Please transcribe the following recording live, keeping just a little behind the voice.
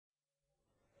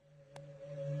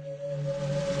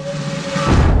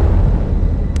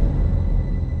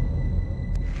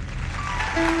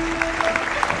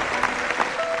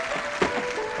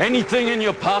Anything in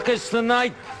your pockets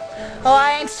tonight? Oh,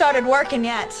 I ain't started working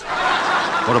yet.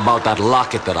 What about that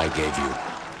locket that I gave you?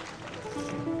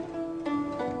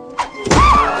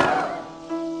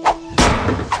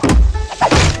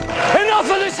 Enough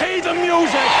of this heathen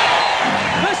music!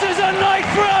 This is a night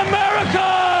for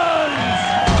Americans!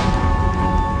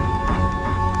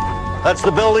 That's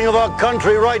the building of our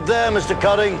country right there, Mr.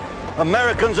 Cutting.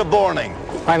 Americans are borning.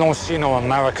 I don't see no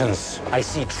Americans. I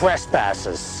see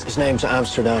trespassers. His name's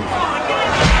Amsterdam.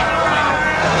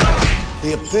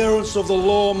 The appearance of the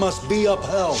law must be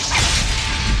upheld,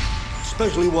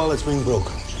 especially while it's being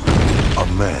broken. A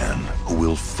man who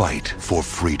will fight for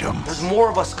freedom. There's more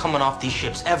of us coming off these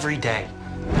ships every day.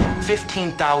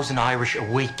 15,000 Irish a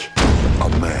week. A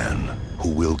man who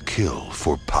will kill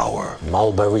for power.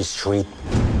 Mulberry Street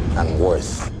and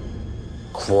Worth.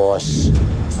 Cross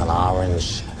and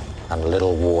Orange and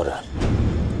Little Water.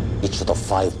 Each of the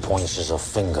 5 points is a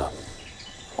finger.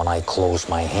 When I close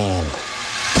my hand,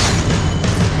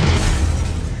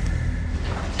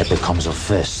 it becomes a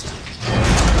fist.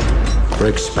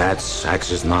 Bricks, bats,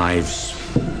 axes, knives.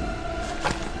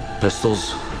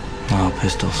 Pistols? No,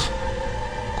 pistols.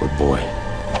 Good boy.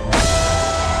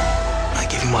 I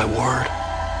give you my word.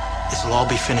 This'll all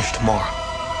be finished tomorrow.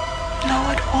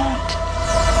 No, it won't.